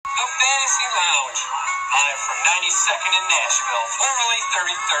Fantasy Lounge, live from 92nd in Nashville, formerly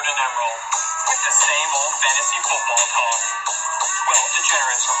 33rd in Emerald, with the same old fantasy football talk. 12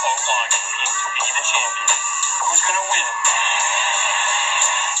 degenerates from Oak Lawn compete to be the champion. Who's going to win?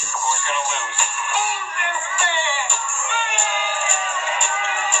 Who's going to lose? Who's this man?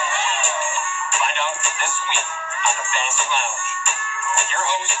 Find out this week on the Fantasy Lounge with your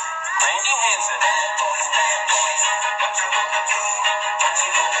host, Randy Hansen.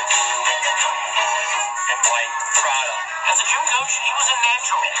 And Mike Prada. As a gym coach, he was a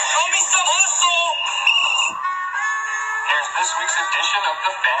natural. Show me some hustle! Here's this week's edition of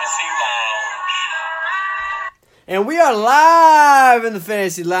the Fantasy Lounge. And we are live in the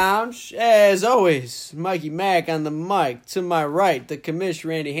Fantasy Lounge. As always, Mikey Mack on the mic. To my right, the commish,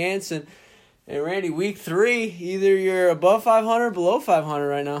 Randy Hansen. And Randy, week 3, either you're above 500 or below 500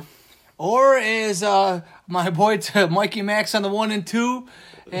 right now. Or is my boy Mikey Max on the 1 and 2,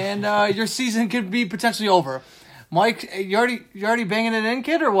 and your season could be potentially over. Mike, you already banging it in,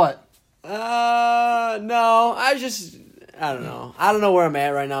 kid, or what? No, I don't know. I don't know where I'm at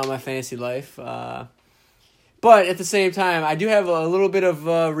right now in my fantasy life. But at the same time, I do have a little bit of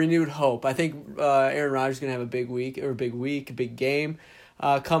renewed hope. I think Aaron Rodgers is going to have a big game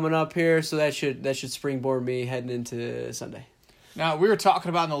coming up here, so that should springboard me heading into Sunday. Now, we were talking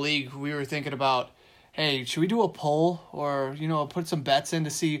about in the league, we were thinking about, hey, should we do a poll or, put some bets in to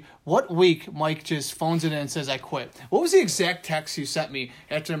see what week Mike just phones it in and says, I quit? What was the exact text you sent me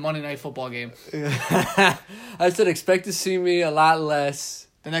after the Monday Night Football game? I said expect to see me a lot less.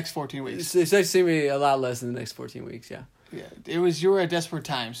 The next 14 weeks. Expect to see me a lot less in the next 14 weeks, yeah. Yeah, you were at desperate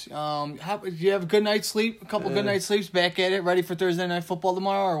times. Do you have a good night's sleep? A couple good night's sleeps, back at it, ready for Thursday Night Football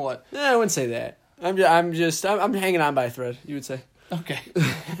tomorrow, or what? I wouldn't say that. I'm hanging on by a thread, you would say. Okay.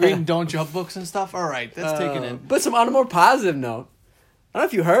 Reading Don't Jump books and stuff? All right, that's taken in. But on a more positive note, I don't know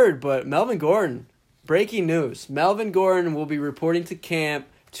if you heard, but Melvin Gordon, breaking news. Melvin Gordon will be reporting to camp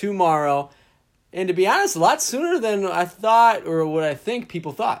tomorrow. And to be honest, a lot sooner than I thought or what I think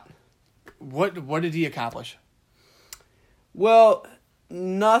people thought. What did he accomplish? Well,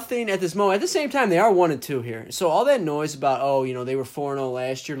 nothing at this moment. At the same time, they are 1 and 2 here. So all that noise about, they were 4-0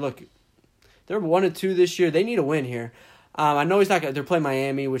 last year. Look, they're 1 and 2 this year. They need a win here. I know he's not going. They're playing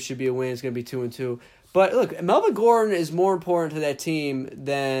Miami, which should be a win. It's going to be 2 and 2. But look, Melvin Gordon is more important to that team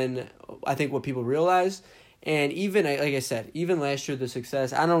than I think what people realize. And even like I said, even last year the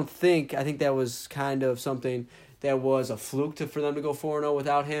success, I think that was kind of something that was a fluke for them to go 4-0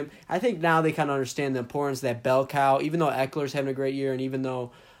 without him. I think now they kind of understand the importance of that bell cow. Even though Eckler's having a great year, and even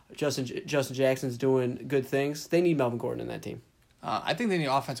though Justin Jackson's doing good things, they need Melvin Gordon in that team. I think they need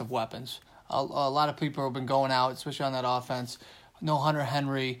offensive weapons. A lot of people have been going out, especially on that offense. No Hunter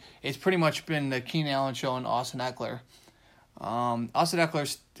Henry. It's pretty much been the Keenan Allen show and Austin Eckler.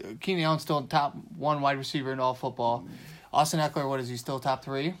 Keenan Allen's still top 1 wide receiver in all football. Austin Eckler, what is he, still top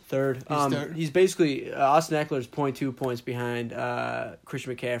 3? Third. Third. He's basically, Austin Eckler's 0.2 points behind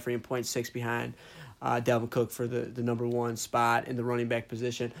Christian McCaffrey and 0.6 behind Dalvin Cook for the number 1 spot in the running back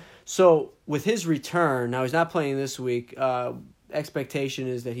position. So with his return, now he's not playing this week. Expectation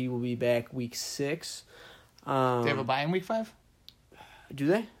is that he will be back week 6. They have a bye in week 5? Do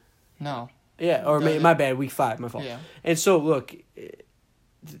they? No. Yeah, or my bad, week 5, my fault. Yeah. And so, look,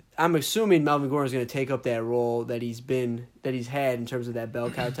 I'm assuming Melvin Gordon's going to take up that role that he's had in terms of that bell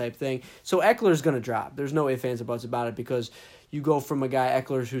cow type thing. So Eckler's going to drop. There's no ifs, ands, or buts about it because you go from a guy,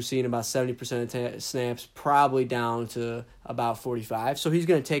 Eckler, who's seeing about 70% of snaps, probably down to about 45. So he's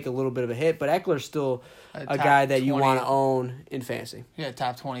going to take a little bit of a hit, but Eckler's still a guy that you want to own in fantasy. Yeah,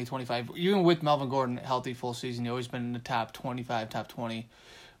 top 20, 25. Even with Melvin Gordon healthy full season, he's always been in the top 25, top 20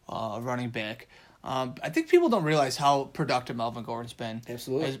 running back. I think people don't realize how productive Melvin Gordon's been.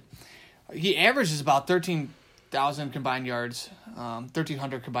 Absolutely. He averages about 13,000 combined yards,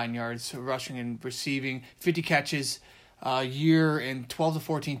 1,300 combined yards, rushing and receiving, 50 catches a year, and 12 to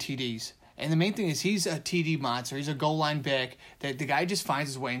 14 TDs. And the main thing is he's a TD monster. He's a goal line back. The guy just finds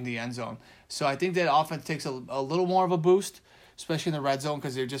his way in the end zone. So I think that offense takes a little more of a boost, especially in the red zone,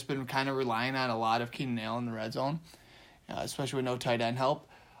 because they've just been kind of relying on a lot of Keenan Allen in the red zone, especially with no tight end help.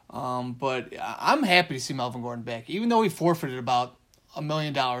 But I'm happy to see Melvin Gordon back, even though he forfeited about $1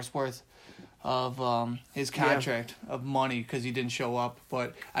 million worth of his contract of money because he didn't show up.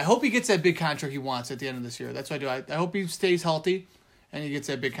 But I hope he gets that big contract he wants at the end of this year. That's what I do. I hope he stays healthy and he gets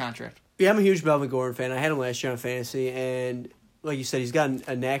that big contract. Yeah, I'm a huge Melvin Gordon fan. I had him last year on fantasy, and like you said, he's got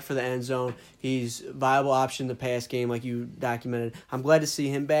a knack for the end zone. He's a viable option in the pass game, like you documented. I'm glad to see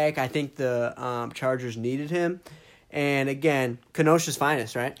him back. I think the Chargers needed him. And again, Kenosha's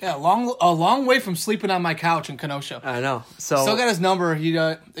finest, right? Yeah, a long way from sleeping on my couch in Kenosha. I know. So Still got his number.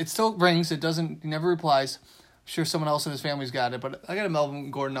 It still rings. He never replies. I'm sure someone else in his family's got it, but I got a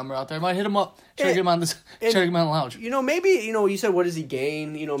Melvin Gordon number out there. I might hit him up. Try to get him on this. Try to get him on the lounge. Maybe you said what does he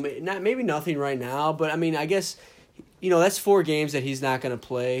gain? Maybe nothing right now, but I mean, I guess that's 4 games that he's not going to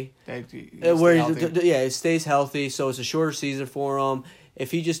play. He stays healthy, so it's a shorter season for him. If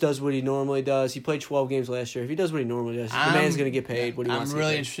he just does what he normally does, he played 12 games last year. If he does what he normally does, the man's going to get paid what he wants to get paid. I'm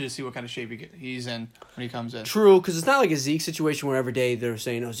really interested to see what kind of shape he's in when he comes in. True, because it's not like a Zeke situation where every day they're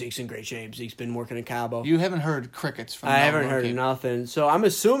saying, oh, Zeke's in great shape. Zeke's been working in Cabo. You haven't heard crickets from I haven't heard nothing. So I'm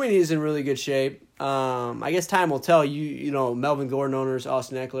assuming he's in really good shape. I guess time will tell. Melvin Gordon owners,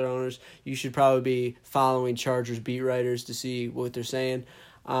 Austin Eckler owners, you should probably be following Chargers beat writers to see what they're saying.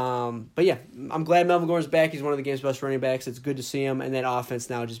 But yeah, I'm glad Melvin Gordon's back. He's one of the game's best running backs. It's good to see him, and that offense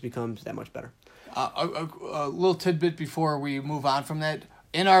now just becomes that much better. A little tidbit before we move on from that.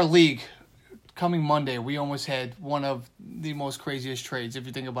 In our league, coming Monday, we almost had one of the most craziest trades, if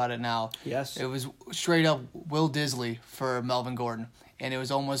you think about it now. Yes. It was straight up Will Disley for Melvin Gordon, and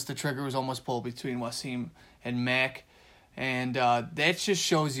the trigger was almost pulled between Wasim and Mac, and that just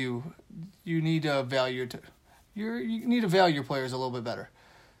shows you need to value your players a little bit better.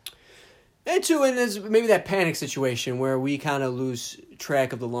 And there's maybe that panic situation where we kind of lose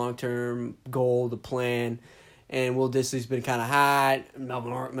track of the long-term goal, the plan, and Will Disley's been kind of hot.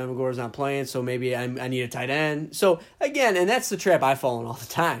 Melvin Gordon's not playing, so maybe I need a tight end. So, again, and that's the trap I fall in all the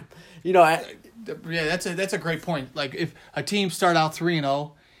time. Yeah, that's a great point. Like, if a team start out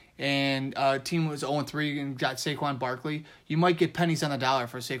 3-0 and a team was 0-3 and got Saquon Barkley, you might get pennies on the dollar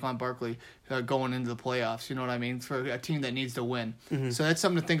for Saquon Barkley going into the playoffs. You know what I mean? For a team that needs to win. Mm-hmm. So that's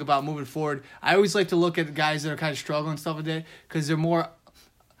something to think about moving forward. I always like to look at guys that are kind of struggling and stuff like that because there's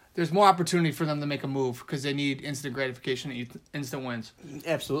more opportunity for them to make a move because they need instant gratification, instant wins.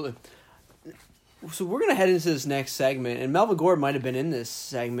 Absolutely. So we're going to head into this next segment, and Melvin Gordon might have been in this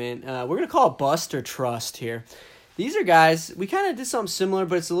segment. We're going to call it Bust or Trust here. These are guys, we kind of did something similar,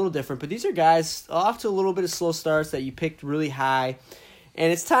 but it's a little different. But these are guys off to a little bit of slow starts that you picked really high.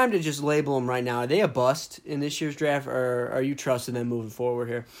 And it's time to just label them right now. Are they a bust in this year's draft, or are you trusting them moving forward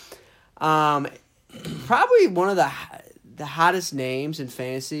here? Probably one of the hottest names in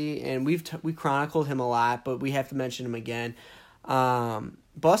fantasy, and we chronicled him a lot, but we have to mention him again.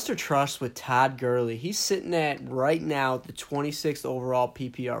 Bust or trust with Todd Gurley. He's sitting at, right now, the 26th overall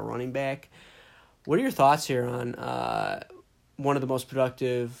PPR running back. What are your thoughts here on one of the most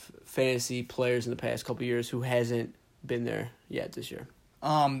productive fantasy players in the past couple of years who hasn't been there yet this year?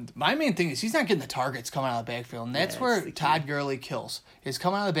 My main thing is he's not getting the targets coming out of the backfield, and that's where Todd Gurley kills. He's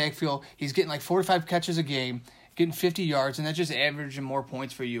coming out of the backfield. He's getting like 45 catches a game, getting 50 yards, and that's just averaging more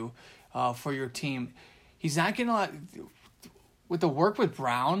points for you, for your team. He's not getting a lot with the work with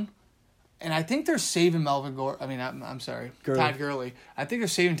Brown. And I think they're saving Melvin Gordon. I mean, I'm sorry, Todd Gurley. I think they're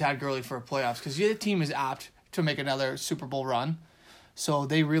saving Todd Gurley for playoffs because the team is apt to make another Super Bowl run. So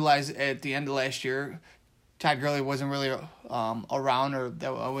they realized at the end of last year, Todd Gurley wasn't really around, or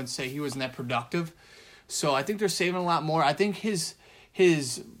I wouldn't say he wasn't that productive. So I think they're saving a lot more. I think his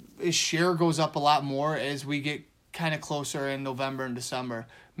share goes up a lot more as we get kind of closer in November and December,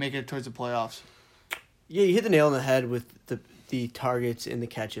 making it towards the playoffs. Yeah, you hit the nail on the head with the targets and the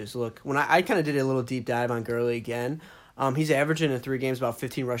catches. Look, when I kind of did a little deep dive on Gurley again, he's averaging in 3 games about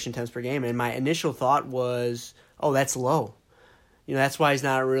 15 rushing attempts per game, and my initial thought was, oh, that's low. That's why he's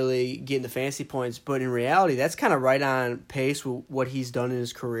not really getting the fantasy points. But in reality, that's kind of right on pace with what he's done in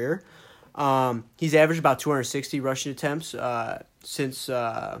his career. He's averaged about 260 rushing attempts since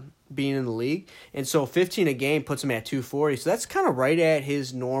being in the league. And so 15 a game puts him at 240. So that's kind of right at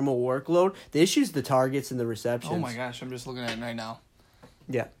his normal workload. The issue is the targets and the receptions. Oh, my gosh. I'm just looking at it right now.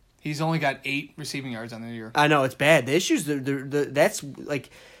 Yeah. He's only got 8 receiving yards on the year. I know. It's bad. The issue is that's like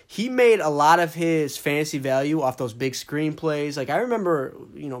he made a lot of his fantasy value off those big screen plays. Like I remember,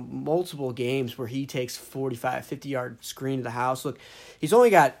 multiple games where he takes 45, 50-yard screen to the house. Look, he's only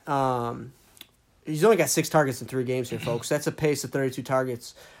got 6 targets in 3 games here, folks. That's a pace of 32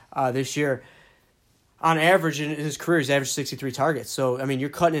 targets this year. On average, in his career, he's averaged 63 targets. So, I mean, you're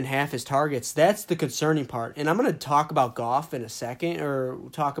cutting in half his targets. That's the concerning part. And I'm going to talk about Goff in a second, or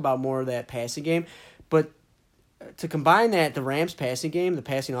talk about more of that passing game. But to combine that, the Rams' passing game, the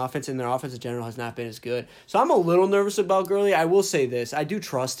passing offense, and their offense in general has not been as good. So I'm a little nervous about Gurley. I will say this. I do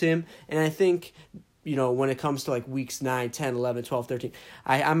trust him, and I think, when it comes to like weeks 9, 10, 11, 12, 13,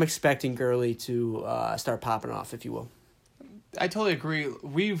 I'm expecting Gurley to start popping off, if you will. I totally agree.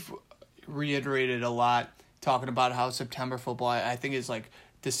 We've reiterated a lot talking about how September football, I think, is like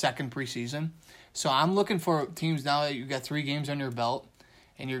the second preseason. So I'm looking for teams now that you got 3 games on your belt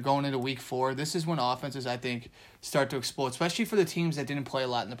and you're going into week 4. This is when offenses, I think, start to explode, especially for the teams that didn't play a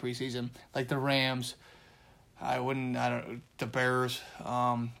lot in the preseason, like the Rams. The Bears,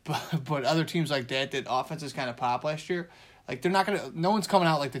 but other teams like that offenses kind of pop last year. Like no one's coming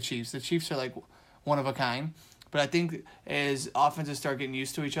out like the Chiefs. The Chiefs are like one of a kind. But I think as offenses start getting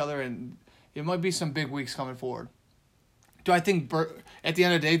used to each other, and it might be some big weeks coming forward. Do I think at the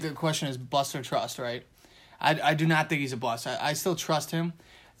end of the day the question is bust or trust, right? I do not think he's a bust. I still trust him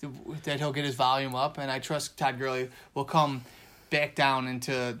that he'll get his volume up, and I trust Todd Gurley will come back down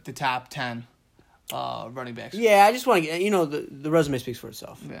into the top 10. Running backs. Yeah, I just want to get, the resume speaks for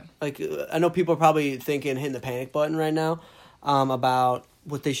itself. Yeah. Like, I know people are probably hitting the panic button right now about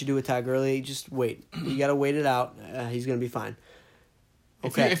what they should do with Todd Gurley. Just wait. You got to wait it out. He's going to be fine.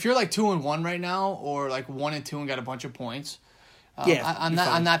 Okay. If you're like 2-1 right now, or like 1-2 and got a bunch of points, I'm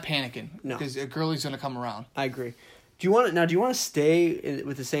not panicking. No. Because Gurley's going to come around. I agree. Do you want to stay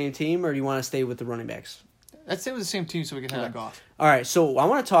with the same team, or do you want to stay with the running backs? Let's stay with the same team so we can head that off. All right, so I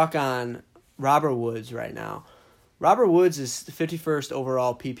want to talk on Robert Woods right now. Robert Woods is the 51st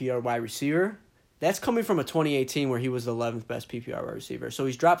overall PPR wide receiver. That's coming from a 2018 where he was the 11th best PPR wide receiver. So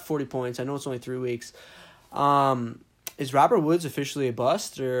he's dropped 40 points. I know it's only 3 weeks. Is Robert Woods officially a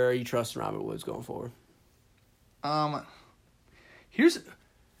bust, or are you trusting Robert Woods going forward? I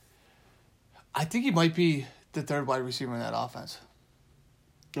think he might be the 3rd wide receiver in that offense.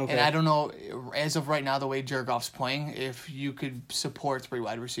 Okay. And I don't know, as of right now, the way Jared Goff's playing, if you could support 3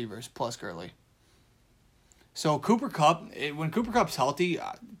 wide receivers plus Gurley. So Cooper Kupp, when Cooper Kupp's healthy,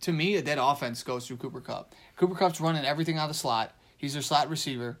 to me, that offense goes through Cooper Kupp. Cooper Kupp's running everything out of the slot. He's their slot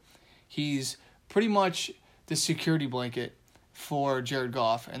receiver. He's pretty much the security blanket for Jared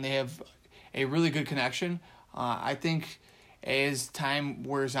Goff, and they have a really good connection. I think as time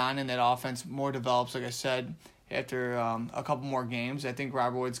wears on and that offense more develops, like I said, after a couple more games, I think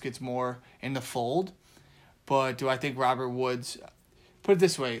Robert Woods gets more in the fold. But do I think Robert Woods... Put it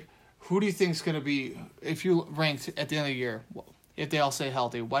this way. Who do you think is going to be... If you ranked at the end of the year, if they all stay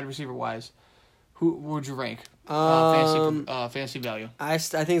healthy, wide receiver-wise, who would you rank? Fantasy value. I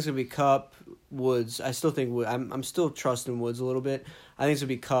think it's going to be Kupp, Woods. I still think... I'm still trusting Woods a little bit. I think it's going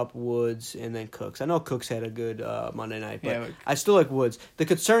to be Kupp, Woods, and then Cooks. I know Cooks had a good Monday night, but I still like Woods. The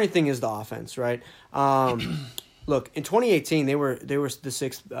concerning thing is the offense, right? Look, in 2018, they were the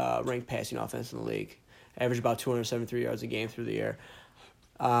 6th ranked passing offense in the league, averaged about 273 yards a game through the air.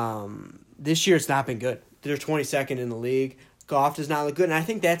 This year, it's not been good. They're 22nd in the league. Goff does not look good, and I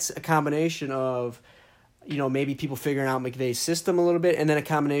think that's a combination of, maybe people figuring out McVay's system a little bit, and then a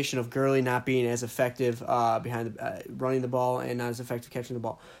combination of Gurley not being as effective behind running the ball and not as effective catching the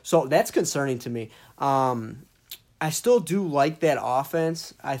ball. So that's concerning to me. I still do like that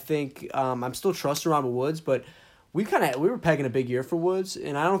offense. I think I'm still trusting Robert Woods, but we were pegging a big year for Woods,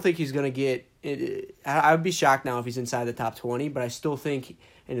 and I don't think he's going to get it. I would be shocked now if he's inside the top 20, but I still think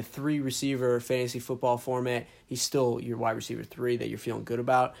in a 3-receiver fantasy football format, he's still your wide receiver 3 that you're feeling good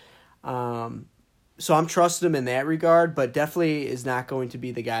about. So I'm trusting him in that regard, but definitely is not going to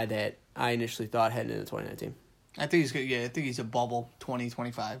be the guy that I initially thought heading into 2019. I think he's good. Yeah, I think he's a bubble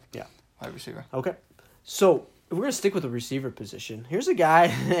 20-25. Yeah, wide receiver. Okay, so if we're gonna stick with the receiver position, here's a guy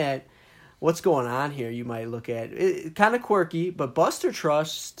that what's going on here. You might look at it, kind of quirky, but Buster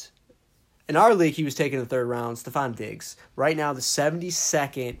Trust. In our league, he was taken in the 3rd round. Stephon Diggs, right now the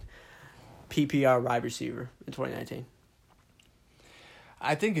 72nd PPR wide receiver in 2019.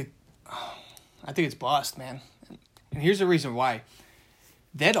 I think it's bust, man. And here's the reason why.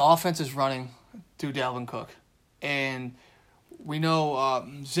 That offense is running through Dalvin Cook. And we know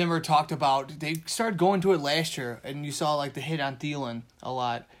Zimmer talked about, they started going to it last year, and you saw like the hit on Thielen a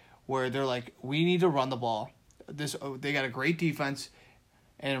lot, where they're like, we need to run the ball. They got a great defense,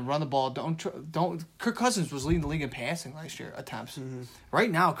 and run the ball. Don't. Kirk Cousins was leading the league in passing last year attempts. Mm-hmm. Right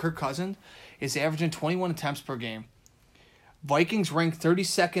now, Kirk Cousins is averaging 21 attempts per game. Vikings ranked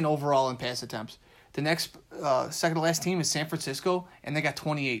 32nd overall in pass attempts. The next second to last team is San Francisco, and they got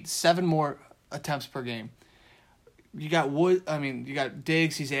 28, 7 more attempts per game. You got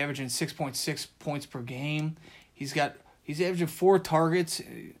Diggs. He's averaging 6.6 points per game. He's averaging 4 targets,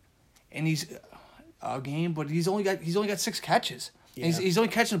 and he's a game, but he's only got 6 catches. Yeah. He's only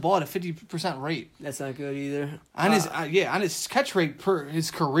catching the ball at a 50% rate. That's not good either. On his catch rate per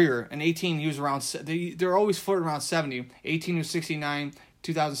his career, in 18 he was around. They're always flirting around 70. 18 was 69.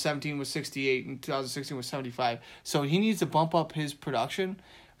 2017 was 68, and 2016 was 75. So he needs to bump up his production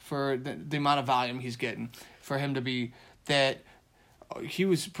for the amount of volume he's getting for him to be that. He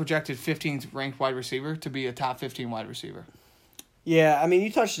was projected 15th ranked wide receiver to be a top 15 wide receiver. Yeah, I mean,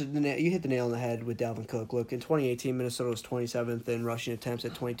 you hit the nail on the head with Dalvin Cook. Look, in 2018, Minnesota was 27th in rushing attempts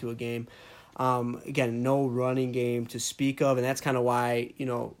at 22 a game. Again, no running game to speak of, and that's kind of why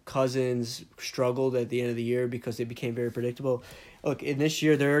Cousins struggled at the end of the year because they became very predictable. Look, in this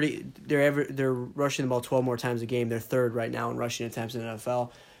year they're rushing the ball 12 more times a game. They're third right now in rushing attempts in the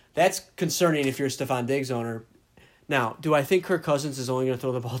NFL. That's concerning if you're a Stephon Diggs owner. Now, do I think Kirk Cousins is only going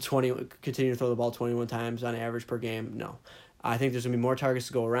to continue to throw the ball 21 times on average per game? No. I think there's going to be more targets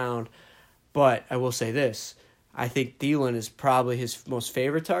to go around, but I will say this. I think Thielen is probably his most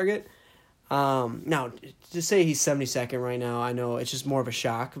favorite target. Now, to say he's 72nd right now, I know it's just more of a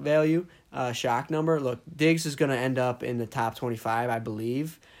shock value, shock number. Look, Diggs is going to end up in the top 25, I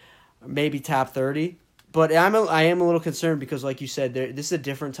believe, maybe top 30. But I am a little concerned because, like you said, this is a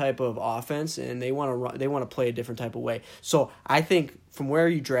different type of offense, and they want to play a different type of way. So I think from where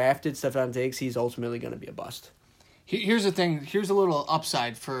you drafted Stephon Diggs, he's ultimately going to be a bust. Here's the thing. Here's a little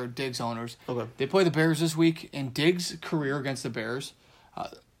upside for Diggs owners. Okay. They play the Bears this week, and Diggs' career against the Bears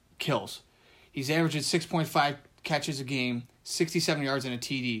kills. He's averaging 6.5 catches a game, 67 yards, and a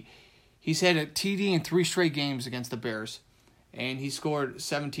TD. He's had a TD in 3 straight games against the Bears, and he scored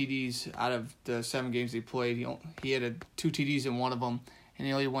 7 TDs out of the 7 games he played. He had 2 TDs in one of them, and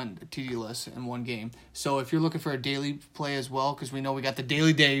he only went TD-less in 1 game. So if you're looking for a daily play as well, because we know we got the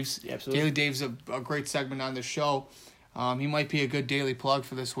Daily Daves. Yeah, absolutely. Daily Dave's a great segment on the show. He might be a good daily plug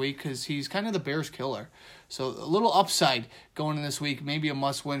for this week because he's kind of the Bears killer. So a little upside going in this week. Maybe a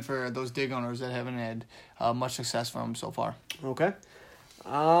must-win for those Dig owners that haven't had much success from him so far. Okay.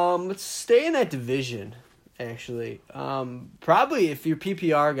 Let's stay in that division, actually. Probably, if you're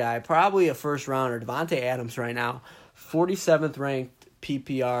PPR guy, probably a first-rounder. Davante Adams right now, 47th ranked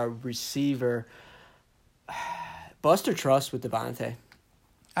PPR receiver. Buster trust with Davante.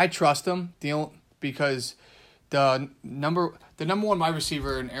 I trust him because the number one wide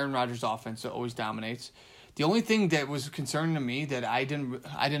receiver in Aaron Rodgers' offense always dominates. The only thing that was concerning to me that I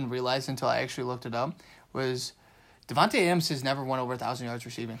didn't realize until I actually looked it up was Davante Adams has never won over 1,000 yards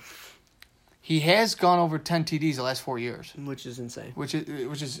receiving. He has gone over 10 TDs the last 4 years, Which is insane. which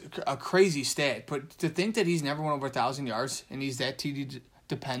is a crazy stat. But to think that he's never won over 1,000 yards and he's that TD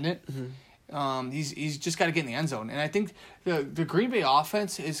dependent, he's just got to get in the end zone. And I think the Green Bay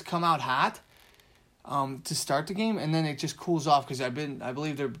offense has come out hot to start the game, and then it just cools off because I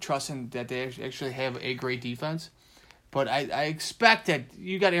believe they're trusting that they actually have a great defense. But I expect that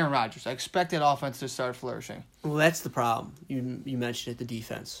you got Aaron Rodgers. I expect that offense to start flourishing. Well, that's the problem. You mentioned it, the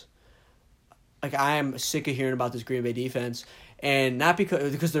defense. Like, I am sick of hearing about this Green Bay defense, and not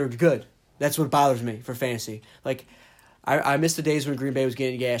because they're good. That's what bothers me for fantasy. Like, I miss the days when Green Bay was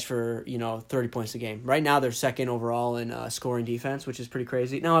getting gashed for 30 points a game. Right now, they're second overall in scoring defense, which is pretty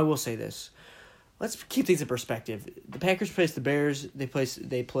crazy. Now, I will say this. Let's keep things in perspective. The Packers faced the Bears. They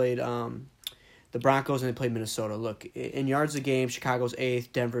played the Broncos, and they played Minnesota. Look, in yards a game, Chicago's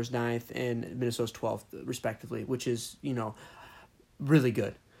 8th, Denver's 9th, and Minnesota's 12th, respectively, which is, really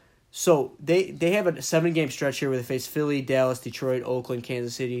good. So they have a 7-game stretch here where they face Philly, Dallas, Detroit, Oakland,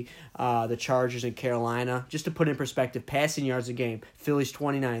 Kansas City, the Chargers, and Carolina. Just to put in perspective, passing yards a game, Philly's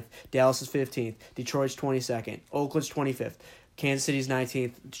 29th, Dallas is 15th, Detroit's 22nd, Oakland's 25th, Kansas City's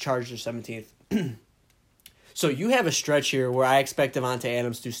 19th, Chargers are 17th. So you have a stretch here where I expect Davante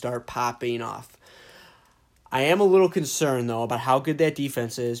Adams to start popping off. I am a little concerned, though, about how good that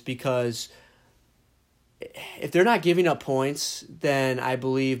defense is because if they're not giving up points, then I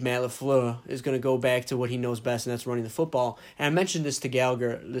believe Matt LaFleur is going to go back to what he knows best, and that's running the football. And I mentioned this to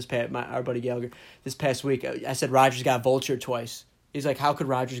Gallagher, our buddy Gallagher, this past week. I said Rodgers got vultured twice. He's like, how could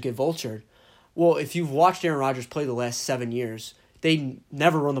Rodgers get vultured? Well, if you've watched Aaron Rodgers play the last 7 years, they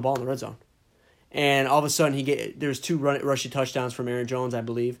never run the ball in the red zone. And all of a sudden, there's 2 rushing touchdowns from Aaron Jones, I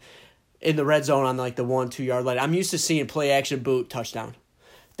believe, in the red zone on like the 1-2 yard line. I'm used to seeing play action boot touchdown.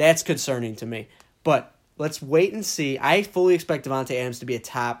 That's concerning to me. But let's wait and see. I fully expect Davante Adams to be a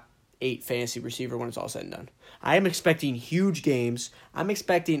top 8 fantasy receiver when it's all said and done. I am expecting huge games. I'm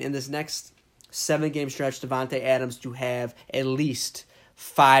expecting in this next 7-game stretch Davante Adams to have at least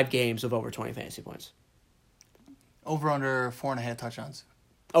 5 games of over 20 fantasy points. Over under 4.5 touchdowns.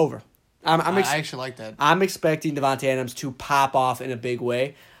 Over. I actually like that. I'm expecting Davante Adams to pop off in a big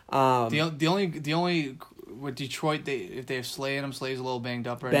way. The only with Detroit, if they have Slay in him, Slay's a little banged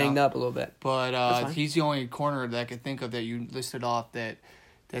up right now. Banged up a little bit. But he's the only corner that I could think of that you listed off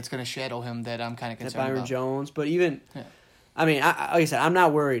that's going to shadow him that I'm kind of concerned Byron about. Jones, but even, Yeah. I mean, like I said, I'm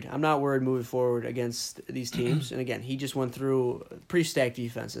not worried. I'm not worried moving forward against these teams. And again, he just went through pretty stacked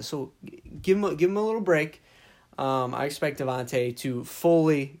defenses, so give him a little break. I expect Davante to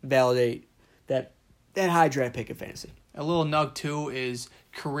fully validate that high draft pick in fantasy. A little nug, too, is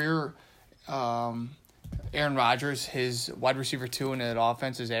career Aaron Rodgers, his wide receiver 2 in that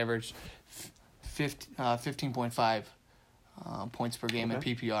offense, has averaged 15.5 points per game at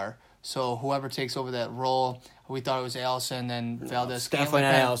PPR. So whoever takes over that role, we thought it was Allison, then Valdez Definitely Scantling.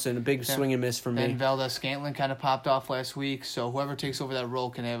 not Allison. A big swing and miss for me. Then Valdez Scantling kind of popped off last week. So whoever takes over that role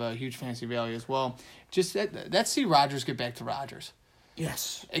can have a huge fantasy value as well. Just let's see Rodgers get back to Rodgers.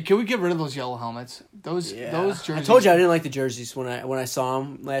 Yes. Hey, can we get rid of those yellow helmets? Those jerseys. I told you I didn't like the jerseys when I saw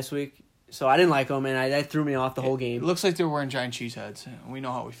them last week. So I didn't like them, and that threw me off the whole game. It looks like they're wearing giant cheese heads. We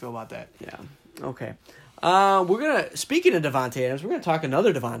know how we feel about that. Yeah. Okay. Speaking of Devontae Adams, we're gonna talk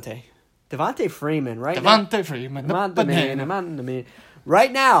another Devontae. Devontae Freeman, right? Devontae Freeman. The man.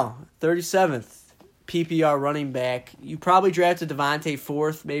 Right now, 37th PPR running back. You probably drafted Devontae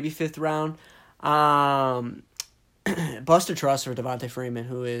 4th, maybe 5th round. Buster trust for Devontae Freeman,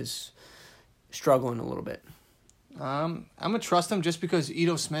 who is struggling a little bit. I'm gonna trust him just because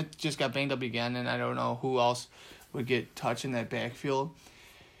Ito Smith just got banged up again, and I don't know who else would get touch in that backfield.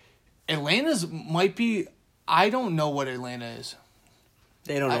 Atlanta's might be. I don't know what Atlanta is.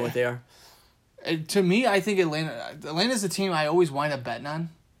 They don't know what they are. To me, I think Atlanta's the team I always wind up betting on,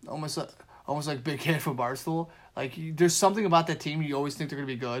 almost like Big Cat for Barstool. Like there's something about that team you always think they're gonna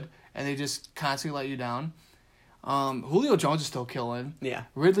be good, and they just constantly let you down. Julio Jones is still killing. Yeah.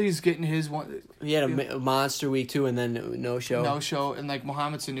 Ridley's getting his one. He had a monster week too, and then no show. No show, and like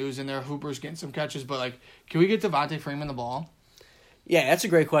Mohamed Sanu's in there. Hooper's getting some catches, but like, can we get Devontae Freeman the ball? Yeah, that's a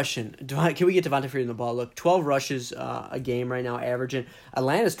great question. Can we get Devontae Freeman the ball? Look, 12 rushes a game right now, averaging.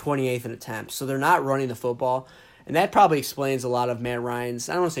 Atlanta's 28th in attempts, so they're not running the football. And that probably explains a lot of Matt Ryan's,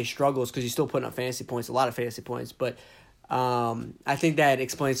 I don't want to say struggles, because he's still putting up fantasy points, a lot of fantasy points. But I think that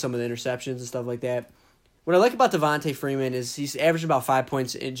explains some of the interceptions and stuff like that. What I like about Devontae Freeman is he's averaging about 5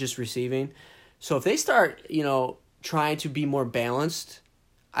 points in just receiving. So if they start, trying to be more balanced,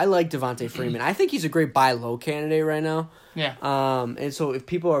 I like Devontae Freeman. I think he's a great buy low candidate right now. Yeah. And so if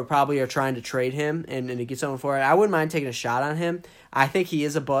people are trying to trade him and to get someone for it, I wouldn't mind taking a shot on him. I think he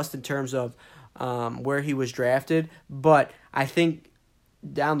is a bust in terms of where he was drafted, but I think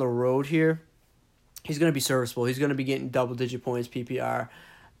down the road here, he's going to be serviceable. He's going to be getting double-digit points PPR,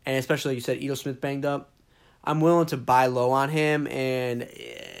 and especially like you said, Ito Smith banged up. I'm willing to buy low on him, and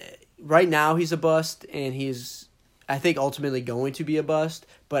right now he's a bust, and he's, I think, ultimately going to be a bust,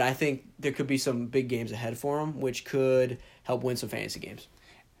 but I think there could be some big games ahead for him, which could help win some fantasy games.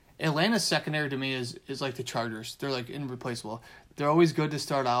 Atlanta's secondary to me is like the Chargers. They're like irreplaceable. They're always good to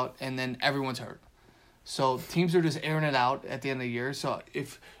start out, and then everyone's hurt. So teams are just airing it out at the end of the year. So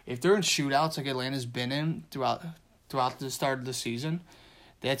if they're in shootouts like Atlanta's been in throughout the start of the season,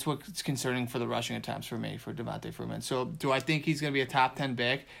 that's what's concerning for the rushing attempts for me, for Devontae Freeman. So do I think he's going to be a top 10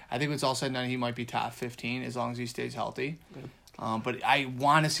 back? I think when it's all said and done, he might be top 15 as long as he stays healthy. But I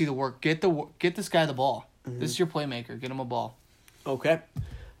want to see the work. Get this guy the ball. Mm-hmm. This is your playmaker. Get him a ball. Okay.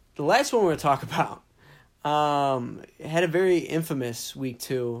 The last one we're going to talk about had a very infamous week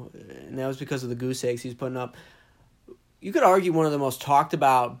 2, and that was because of the goose eggs he's putting up. You could argue one of the most talked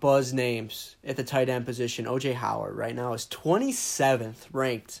about buzz names at the tight end position, O.J. Howard, right now is 27th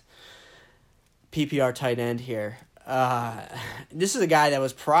ranked PPR tight end here. This is a guy that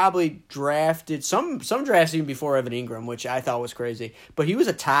was probably drafted, some drafts even before Evan Ingram, which I thought was crazy. But he was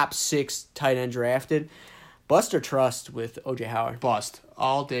a top 6 tight end drafted. Bust or trust with O.J. Howard? Bust.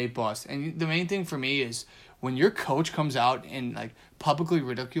 All day bust. And the main thing for me is when your coach comes out and like publicly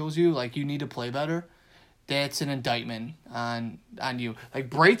ridicules you, like you need to play better, that's an indictment on you. Like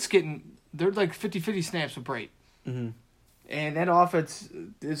Brait's they're like 50-50 snaps with Brait. Mm-hmm. And that offense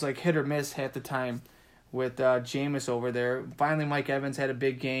is like hit or miss half the time with Jameis over there. Finally, Mike Evans had a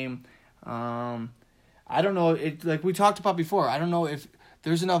big game. I don't know. Like we talked about before, I don't know if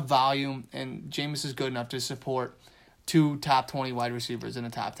there's enough volume and Jameis is good enough to support 2 top 20 wide receivers in a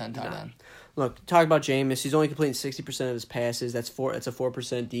top 10 tight end. Look, talk about Jameis. He's only completing 60% of his passes. That's a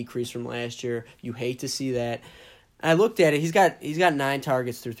 4% decrease from last year. You hate to see that. I looked at it. He's got 9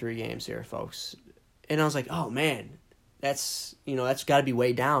 targets through 3 games here, folks. And I was like, oh man, that's got to be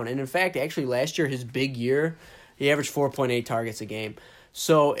way down. And in fact, actually last year, his big year, he averaged 4.8 targets a game.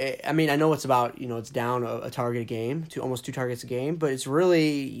 So I mean, I know it's about it's down a target a game to almost 2 targets a game, but it's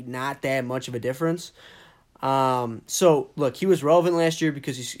really not that much of a difference. So look, he was relevant last year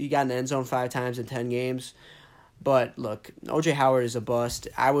because he got in the end zone 5 times in 10 games. But look, O.J. Howard is a bust.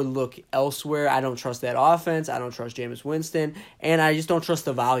 I would look elsewhere. I don't trust that offense. I don't trust Jameis Winston. And I just don't trust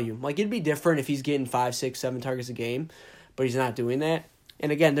the volume. Like, it'd be different if he's getting 5, 6, 7 targets a game, but he's not doing that.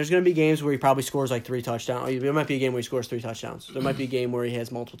 And again, there's going to be games where he probably scores like 3 touchdowns. There might be a game where he scores 3 touchdowns. There might be a game where he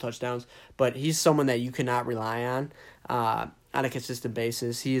has multiple touchdowns. But he's someone that you cannot rely on a consistent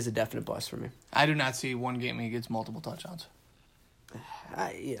basis. He is a definite bust for me. I do not see one game he gets multiple touchdowns.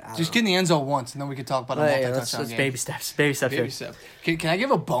 I Just get in the end zone once, and then we can talk about a multi-touchdown game. baby steps. Baby steps. Baby here. steps. Can I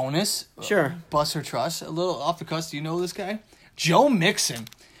give a bonus? Sure. Bust or trust? A little off the cuff. Do you know this guy? Joe Mixon.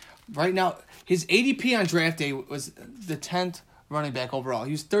 Right now, his ADP on draft day was the 10th running back overall.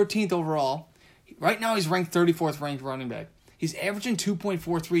 He was 13th overall. Right now, he's ranked 34th ranked running back. He's averaging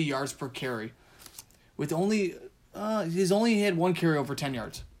 2.43 yards per carry. With he's only had 1 carry over 10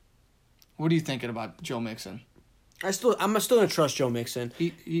 yards. What are you thinking about Joe Mixon? I'm still gonna trust Joe Mixon.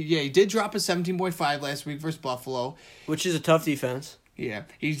 He did drop a 17.5 last week versus Buffalo, which is a tough defense. Yeah,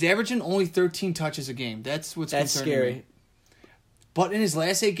 he's averaging only 13 touches a game. That's concerning scary. me. But in his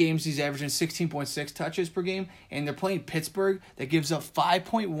last 8 games, he's averaging 16.6 touches per game, and they're playing Pittsburgh that gives up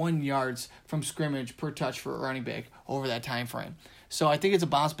 5.1 yards from scrimmage per touch for a running back over that time frame. So I think it's a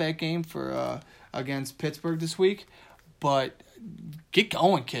bounce back game for against Pittsburgh this week. But get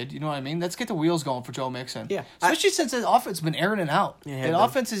going, kid. You know what I mean? Let's get the wheels going for Joe Mixon. Yeah. Especially since the offense has been airing it out. Yeah, the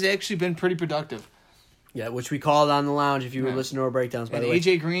offense has actually been pretty productive. Yeah, which we called on the lounge if you were listening to our breakdowns, by the way.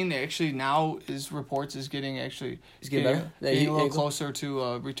 AJ Green actually now is getting better. A little closer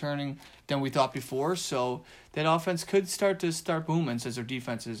to returning than we thought before. So that offense could start booming since their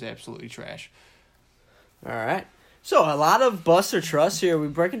defense is absolutely trash. All right. So a lot of bust or trust here. We're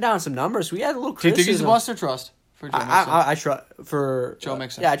breaking down some numbers. We had a little criticism. Do you think he's a bust or trust for Joe Mixon? I trust for Joe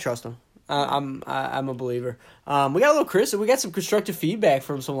Mixon. Yeah, I trust him. I'm a believer. We got a little criticism. We got some constructive feedback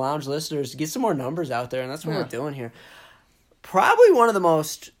from some lounge listeners to get some more numbers out there, and that's what we're doing here. Probably one of the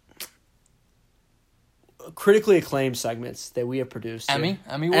most critically acclaimed segments that we have produced. Emmy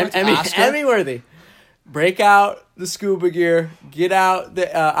worthy. Break out the scuba gear, get out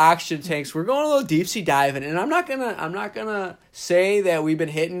the oxygen tanks. We're going a little deep sea diving, and I'm not gonna say that we've been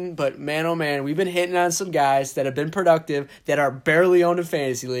hitting, but man, oh man, we've been hitting on some guys that have been productive that are barely owned in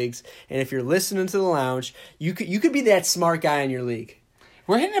fantasy leagues. And if you're listening to the lounge, you could be that smart guy in your league.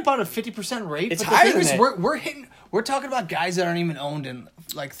 We're hitting about a 50% rate. It's higher than that. We're talking about guys that aren't even owned in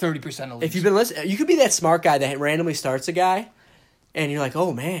like 30% of leagues. If you've been listening, you could be that smart guy that randomly starts a guy, and you're like,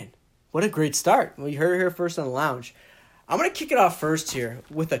 oh man, what a great start. Well, you heard it here first on the lounge. I'm going to kick it off first here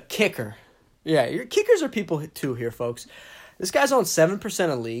with a kicker. Yeah, your kickers are people too here, folks. This guy's on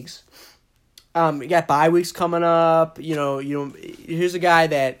 7% of leagues. You got bye weeks coming up. Here's a guy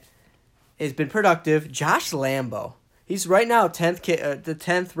that has been productive. Josh Lambo. He's right now the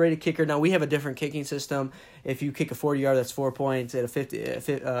 10th rated kicker. Now, we have a different kicking system. If you kick a 40-yard, that's 4 points. At a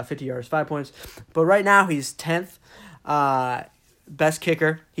 50 yards, 5 points. But right now, he's 10th. Best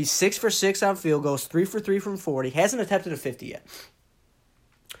kicker. He's 6 for 6 on field goals, 3 for 3 from 40. Hasn't attempted a 50 yet.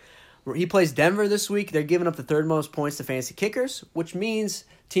 He plays Denver this week. They're giving up the 3rd most points to fantasy kickers, which means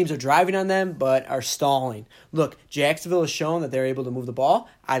teams are driving on them but are stalling. Look, Jacksonville has shown that they're able to move the ball.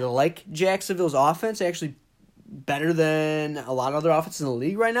 I like Jacksonville's offense actually better than a lot of other offenses in the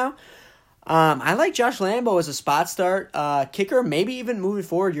league right now. I like Josh Lambo as a spot start kicker, maybe even moving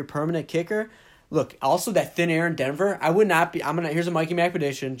forward, your permanent kicker. Look, also that thin air in Denver, I would not be. Here's a Mikey Mac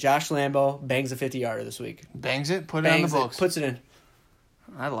prediction. Josh Lambo bangs a 50-yarder this week. Bangs it, put it on the books. Puts it in.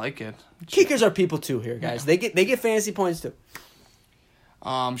 I like it. Kickers are people too here, guys. Yeah. They get fantasy points too.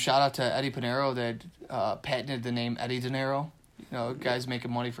 Shout out to Eddie Pinero that patented the name Eddie De Niro. Guys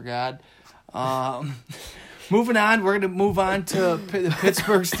making money for God. Moving on, we're going to move on to the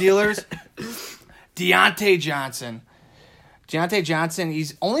Pittsburgh Steelers. Deontay Johnson,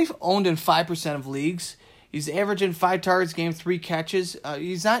 he's only owned in 5% of leagues. He's averaging 5 targets a game, 3 catches.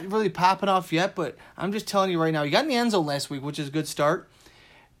 He's not really popping off yet, but I'm just telling you right now, he got in the end zone last week, which is a good start.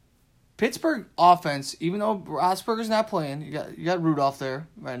 Pittsburgh offense, even though Roethlisberger's not playing, you got Rudolph there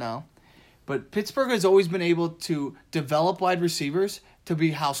right now, but Pittsburgh has always been able to develop wide receivers to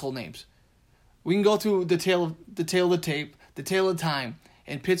be household names. We can go through the tail of the tape, the tail of time,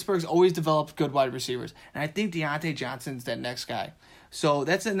 and Pittsburgh's always developed good wide receivers. And I think Deontay Johnson's that next guy. So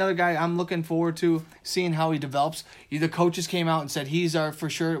that's another guy I'm looking forward to seeing how he develops. The coaches came out and said he's our for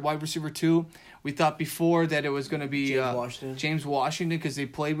sure wide receiver 2. We thought before that it was going to be James Washington because they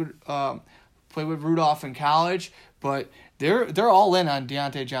played with Rudolph in college, but they're all in on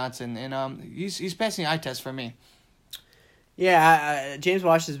Deontay Johnson, and he's passing the eye test for me. Yeah, James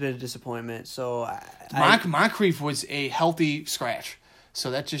Washington's been a disappointment. So Moncrief was a healthy scratch, so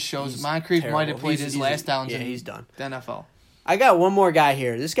that just shows Moncrief might have played his last downs. He's done. The NFL. I got one more guy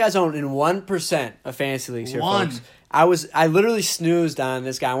here. This guy's owned in 1% of fantasy leagues here, folks. I literally snoozed on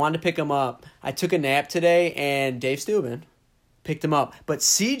this guy. I wanted to pick him up. I took a nap today, and Dave Steuben, picked him up. But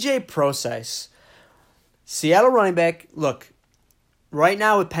C.J. Prosise, Seattle running back, look, right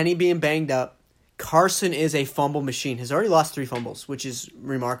now with Penny being banged up, Carson is a fumble machine. Has already lost 3 fumbles, which is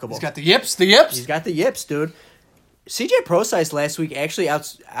remarkable. He's got the yips, the yips. He's got the yips, dude. C.J. Prosise last week actually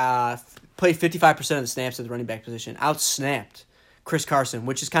played 55% of the snaps at the running back position. Outsnapped Chris Carson,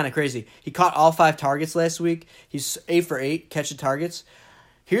 which is kind of crazy. He caught all 5 targets last week. He's 8 for 8 catching targets.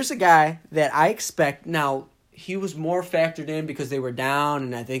 Here's a guy that I expect. Now, he was more factored in because they were down,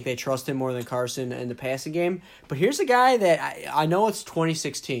 and I think they trust him more than Carson in the passing game. But here's a guy that I know it's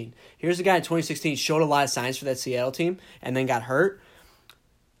 2016. Here's a guy in 2016 showed a lot of signs for that Seattle team and then got hurt.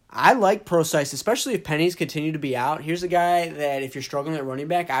 I like Prosise, especially if Penny's continue to be out. Here's a guy that if you're struggling at running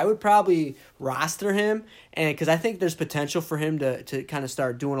back, I would probably roster him, and because I think there's potential for him to kind of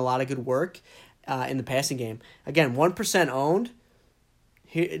start doing a lot of good work in the passing game. Again, 1% owned.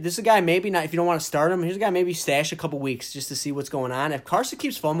 This is a guy maybe not, if you don't want to start him, here's a guy maybe stash a couple weeks just to see what's going on. If Carson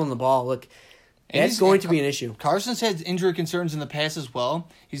keeps fumbling the ball, look, that's going to be an issue. Carson's had injury concerns in the past as well.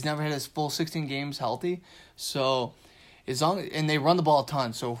 He's never had his full 16 games healthy. So, and they run the ball a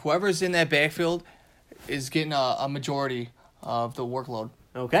ton. So, whoever's in that backfield is getting a majority of the workload.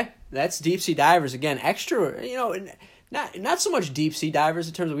 Okay. That's deep sea divers. Again, extra, not so much deep sea divers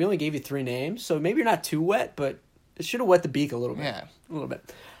in terms of we only gave you 3 names. So, maybe you're not too wet, but it should have wet the beak a little bit. Yeah. A little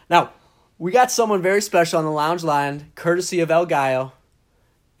bit. Now, we got someone very special on the lounge line, courtesy of El Gallo.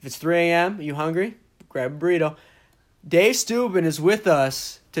 If it's 3 a.m., you hungry? Grab a burrito. Dave Steuben is with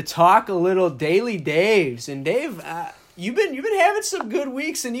us to talk a little Daily Daves. And Dave, you've been having some good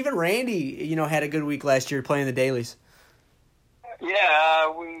weeks, and even Randy, had a good week last year playing the dailies. Yeah,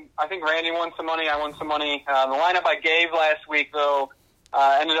 I think Randy won some money. I won some money. The lineup I gave last week, though,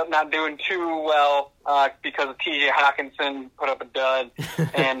 ended up not doing too well because of T.J. Hawkinson put up a dud,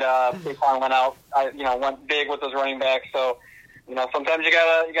 and Saquon went out. Went big with those running backs. So, sometimes you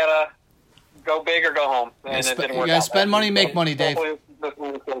gotta go big or go home, and it didn't work out. You gotta spend money, make money, Dave. Hopefully this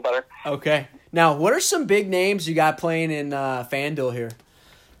one will feel better. Okay. Now, what are some big names you got playing in FanDuel here?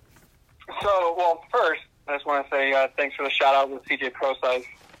 So, well, first, I just want to say thanks for the shout-out with C.J. Prosise.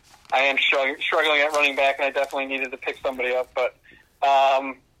 I am struggling at running back, and I definitely needed to pick somebody up, but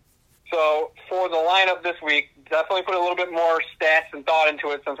so for the lineup this week, definitely put a little bit more stats and thought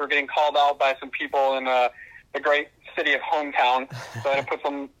into it since we're getting called out by some people in the great city of hometown. So I had to put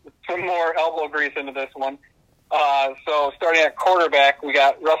some more elbow grease into this one. So starting at quarterback, we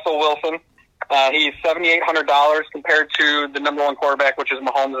got Russell Wilson. He's $7,800 compared to the number 1 quarterback, which is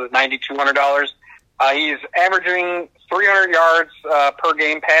Mahomes, is $9,200. He's averaging 300 yards per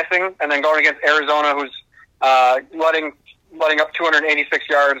game passing, and then going against Arizona, who's letting up 286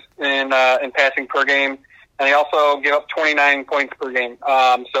 yards in passing per game, and they also give up 29 points per game.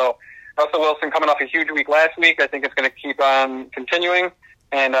 So Russell Wilson coming off a huge week last week. I think it's going to keep on continuing,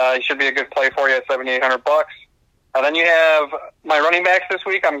 and he should be a good play for you at $7,800. Then you have my running backs this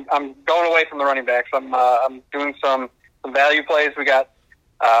week. I'm going away from the running backs. I'm doing some value plays. We got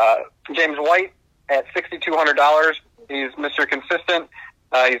James White at $6,200. He's Mr. Consistent.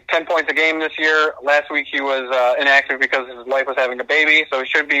 He's 10 points a game this year. Last week he was inactive because his wife was having a baby, so he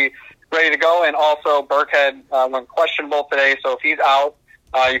should be ready to go. And also Burkhead went questionable today, so if he's out,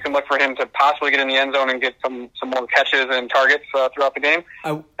 you can look for him to possibly get in the end zone and get some more catches and targets throughout the game.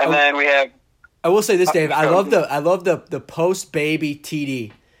 Then we have. I will say this, Dave. I love the post baby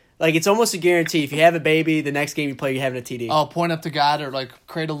TD. Like, it's almost a guarantee. If you have a baby, the next game you play, you're having a TD. Oh, point up to God or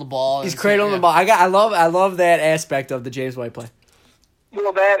cradle the ball. He's cradling the ball. I love that aspect of the James White play.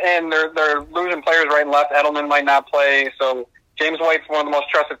 Well, that, and they're losing players right and left. Edelman might not play, so James White's one of the most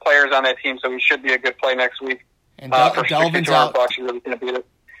trusted players on that team, so he should be a good play next week. And Delvin's out. You really can't beat it.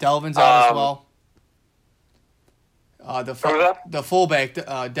 Delvin's out as well. The fullback,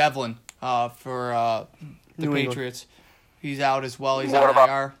 Devlin, for the New Patriots. He's out as well. He's on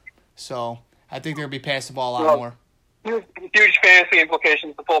IR. So I think they'll be passing the ball a lot more. Huge fantasy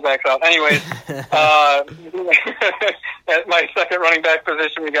implications. The fullbacks out. Anyways, at my second running back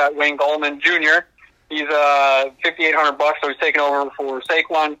position, we got Wayne Gallman Jr. He's $5,800, so he's taking over for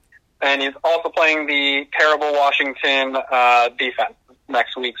Saquon, and he's also playing the terrible Washington defense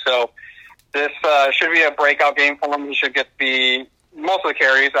next week. So this should be a breakout game for him. He should get most of the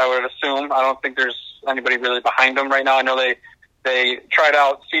carries, I would assume. I don't think there's anybody really behind him right now. I know they tried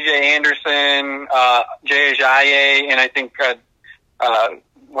out C.J. Anderson, Jay Ajayi, and I think,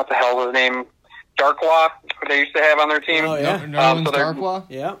 what the hell was his name? Darkwa, who they used to have on their team. Oh, yeah. Darkwa?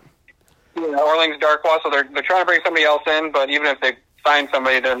 Yeah. Orleans Darkwa, so they're trying to bring somebody else in, but even if they find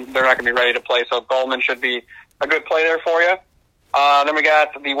somebody, then they're not going to be ready to play. So Goldman should be a good play there for you. Then we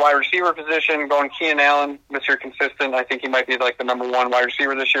got the wide receiver position going Keenan Allen, Mr. Consistent. I think he might be like the number one wide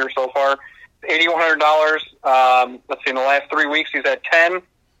receiver this year so far. $8,100. Let's see, in the last 3 weeks, he's had 10,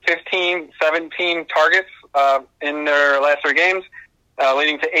 15, 17 targets in their last 3 games,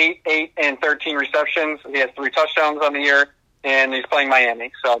 leading to 8 and 13 receptions. He has 3 touchdowns on the year, and he's playing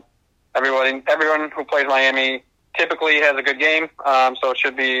Miami. So everyone who plays Miami typically has a good game. So it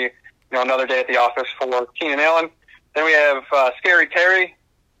should be another day at the office for Keenan Allen. Then we have Scary Terry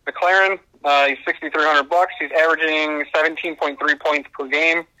McLaurin. He's $6,300. He's averaging 17.3 points per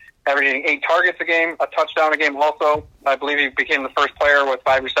game, averaging 8 targets a game, a touchdown a game also. I believe he became the first player with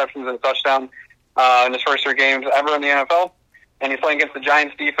 5 receptions and a touchdown in his first 3 games ever in the NFL. And he's playing against the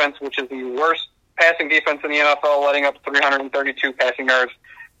Giants defense, which is the worst passing defense in the NFL, letting up 332 passing yards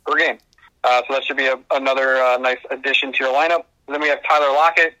per game. So that should be another nice addition to your lineup. And then we have Tyler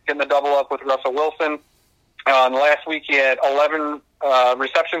Lockett getting the double up with Russell Wilson. Last week he had 11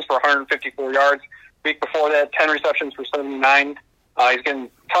 receptions for 154 yards. Week before that, 10 receptions for 79. He's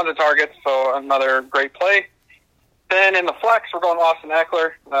getting tons of targets, so another great play. Then in the flex, we're going Austin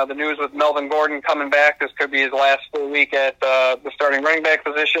Eckler. The news with Melvin Gordon coming back. This could be his last full week at the starting running back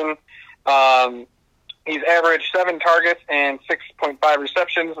position. He's averaged 7 targets and 6.5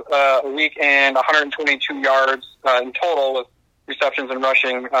 receptions a week and 122 yards in total with receptions and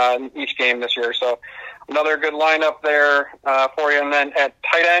rushing in each game this year. So another good lineup there for you. And then at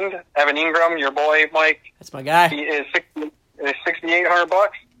tight end, Evan Ingram, your boy, Mike. That's my guy. He is $6,800.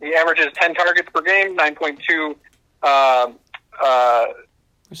 He averages 10 targets per game, 92 average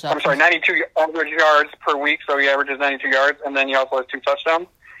yards per week. So he averages 92 yards, and then he also has 2 touchdowns.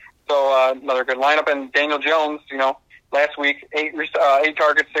 So another good lineup. And Daniel Jones, last week, 8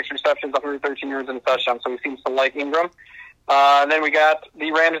 targets, 6 receptions, 113 yards, and a touchdown. So he seems to like Ingram. And then we got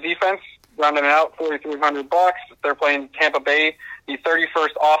the Rams defense rounding it out, $4,300. They're playing Tampa Bay, the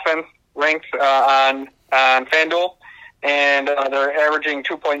 31st offense ranked on FanDuel, and they're averaging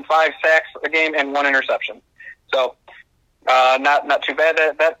 2.5 sacks a game and 1 interception. So not too bad.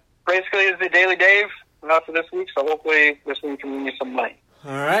 That basically is the Daily Dave for this week. So hopefully this week can win you some money.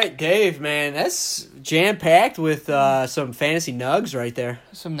 All right, Dave, man, that's jam-packed with some fantasy nugs right there.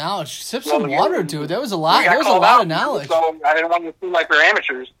 Some knowledge. Sip some water, dude. That was a lot. That was a lot of knowledge. So I didn't want to seem like we're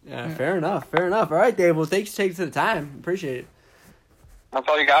amateurs. Yeah, fair enough. All right, Dave. Well, thanks for taking the time. Appreciate it. That's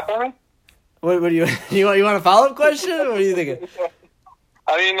all you got for me? What do you want a follow-up question? Or what are you thinking?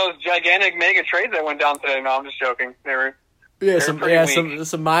 I mean, those gigantic mega trades that went down today. No, I'm just joking. They were some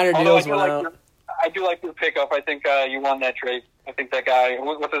minor deals went out. I do like your pickup. I think you won that trade. I think that guy,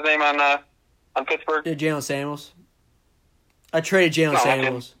 what's his name on Pittsburgh? Yeah, Jalen Samuels. I traded Jalen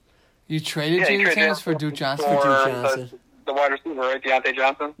Samuels. You traded Jalen Samuels for Duke Johnson? For Duke Johnson. The wide receiver, right? Deontay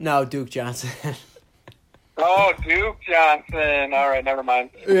Johnson? No, Duke Johnson. Oh, Duke Johnson. All right, never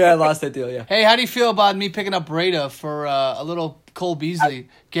mind. Yeah, I lost that deal, yeah. Hey, how do you feel about me picking up Breda for a little Cole Beasley,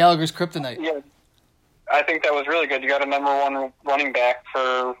 Gallagher's kryptonite? Yeah, I think that was really good. You got a number 1 running back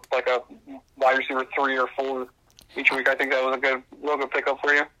for like a wide receiver 3 or 4 each week. I think that was a real good pickup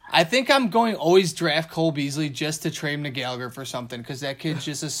for you. I think I'm going to always draft Cole Beasley just to trade him to Gallagher for something because that kid's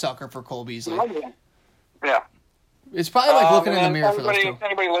just a sucker for Cole Beasley. Yeah. It's probably like looking in the mirror for those two.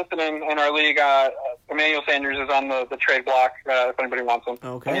 Anybody listening in our league, Emmanuel Sanders is on the trade block if anybody wants him.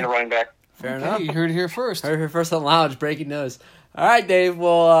 Okay. I need a running back. Fair enough. You heard it here first. Heard it here first on Lounge, breaking news. All right, Dave.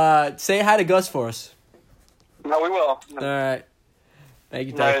 Well, say hi to Gus for us. No, we will. All right. Thank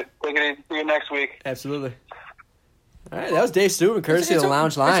you, Dave. All right. Take it easy. See you next week. Absolutely. All right, that was Dave Stewart, courtesy of the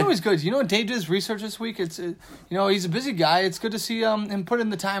Lounge Line. It's always good. You know, Dave did his research this week. It's he's a busy guy. It's good to see him put in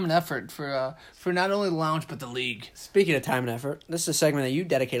the time and effort for not only the Lounge but the league. Speaking of time and effort, this is a segment that you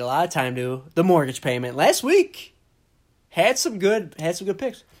dedicate a lot of time to, the mortgage payment. Last week had some good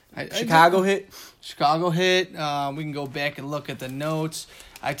picks. Chicago hit. We can go back and look at the notes.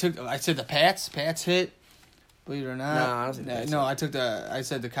 I said the Pats hit. Believe it or not. No, I don't think I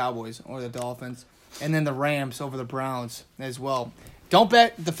said the Cowboys or the Dolphins. And then the Rams over the Browns as well. Don't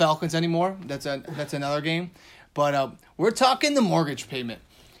bet the Falcons anymore. That's another game. But we're talking the mortgage payment.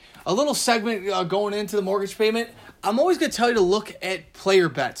 A little segment going into the mortgage payment. I'm always going to tell you to look at player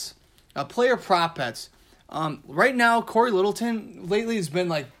bets, player prop bets. Right now, Corey Littleton lately has been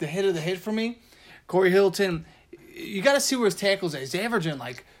like the hit of the hit for me. Corey Littleton, you got to see where his tackles are. He's averaging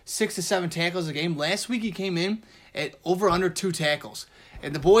like 6 to 7 tackles a game. Last week he came in at under 2 tackles.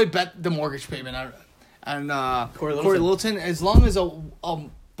 And the boy bet the mortgage payment on Corey Littleton, as long as a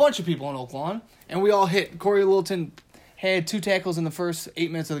bunch of people in Oakland, and we all hit. Corey Littleton had 2 tackles in the first 8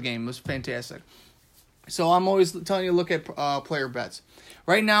 minutes of the game. It was fantastic. So I'm always telling you to look at player bets.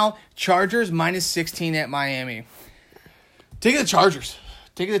 Right now, Chargers -16 at Miami. Taking the Chargers.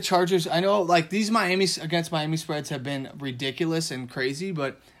 Taking the Chargers. I know, like, these Miami against Miami spreads have been ridiculous and crazy,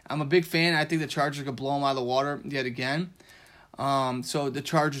 but I'm a big fan. I think the Chargers could blow them out of the water yet again. So the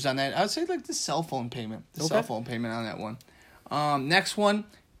Chargers on that. I would say, like, the cell phone payment. Cell phone payment on that one. Next one,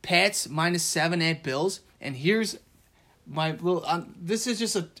 Pats -7 at Bills. And here's my little... this is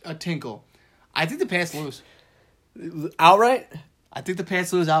just a tinkle. I think the Pats lose. Outright? I think the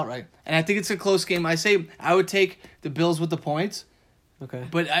Pats lose outright. And I think it's a close game. I say I would take the Bills with the points. Okay.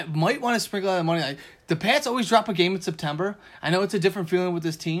 But I might want to sprinkle out the money. Like, the Pats always drop a game in September. I know it's a different feeling with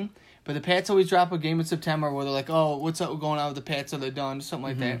this team, but the Pats always drop a game in September where they're like, oh, what's up going on with the Pats? Are they done? Something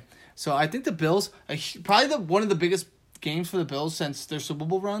like that. So I think the Bills, probably one of the biggest games for the Bills since their Super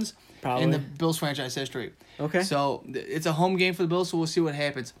Bowl runs in the Bills franchise history. Okay. So it's a home game for the Bills, so we'll see what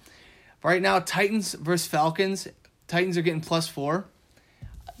happens. Right now, Titans versus Falcons. Titans are getting +4.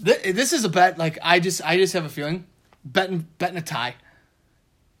 This is a bet. Like I just have a feeling betting a tie.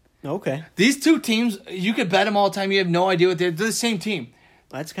 Okay. These two teams, you could bet them all the time. You have no idea what they're the same team.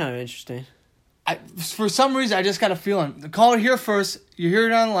 That's kind of interesting. For some reason, I just got a feeling. Call it here first. You hear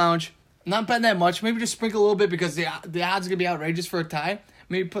it on the lounge. I'm not betting that much. Maybe just sprinkle a little bit because the odds are gonna be outrageous for a tie.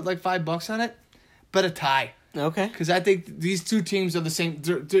 Maybe put like $5 on it. Bet a tie. Okay. Because I think these two teams are the same.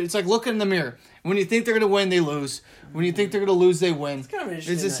 It's like looking in the mirror. When you think they're going to win, they lose. When you think they're going to lose, they win. It's kind of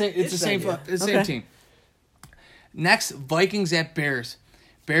interesting. It's the same. It's the same. It's the same team. Next, Vikings at Bears.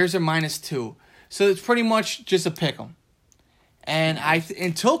 Bears are -2, so it's pretty much just a pick 'em. And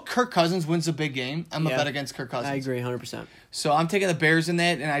until Kirk Cousins wins a big game, I'm gonna bet against Kirk Cousins. I agree 100%. So I'm taking the Bears in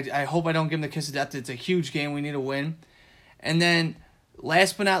that, and I hope I don't give them the kiss of death. It's a huge game. We need a win. And then,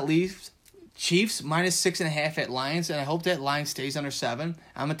 last but not least, Chiefs -6.5 at Lions, and I hope that line stays under 7.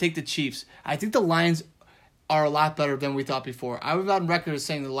 I'm going to take the Chiefs. I think the Lions are a lot better than we thought before. I was on record as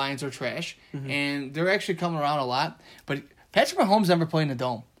saying the Lions are trash, and they're actually coming around a lot. But Patrick Mahomes never played in a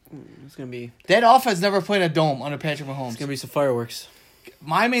dome. It's going to be... That offense never played in a dome under Patrick Mahomes. It's going to be some fireworks.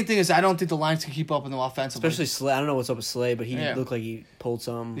 My main thing is I don't think the Lions can keep up with them offensively. Especially Slay. I don't know what's up with Slay, but he looked like he pulled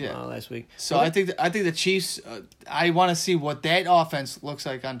some last week. So I think the Chiefs. I want to see what that offense looks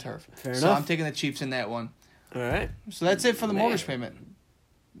like on turf. Fair so enough. I'm taking the Chiefs in that one. All right. So that's it for the mortgage payment.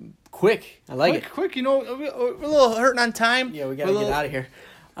 Quick. I like it. Quick. You know, we're a little hurting on time. Yeah, we got to get out of here.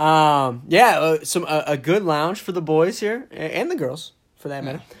 A good lounge for the boys here and the girls, for that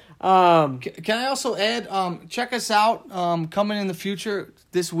matter. Can I also add? Check us out. Coming in the future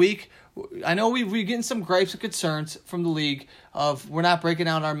this week. I know we're getting some gripes and concerns from the league of we're not breaking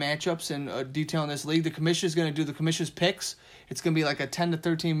out our matchups and detailing this league. The commission is going to do the commission's picks. It's going to be like a 10 to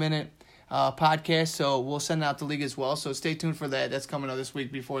 13 minute podcast, so we'll send it out to the league as well. So stay tuned for that. That's coming out this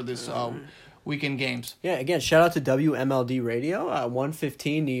week before this weekend games. Yeah, again, shout out to WMLD Radio,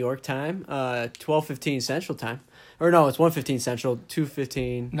 1:15 New York time, 12:15 Central time. Or no, it's 1:15 Central,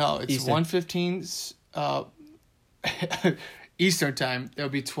 2:15 No, it's Eastern. 1:15 Eastern time. It'll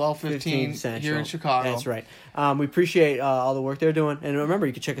be 12:15 here in Chicago. That's right. We appreciate all the work they're doing. And remember,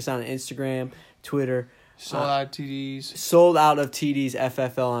 you can check us out on Instagram, Twitter. Sold out TDs. Sold out of TDs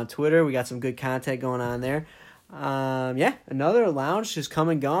FFL on Twitter. We got some good content going on there. Another lounge just come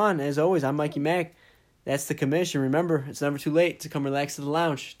and gone. As always, I'm Mikey Mack. That's the commission. Remember, it's never too late to come relax to the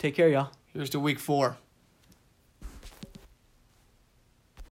lounge. Take care, y'all. Here's to week 4.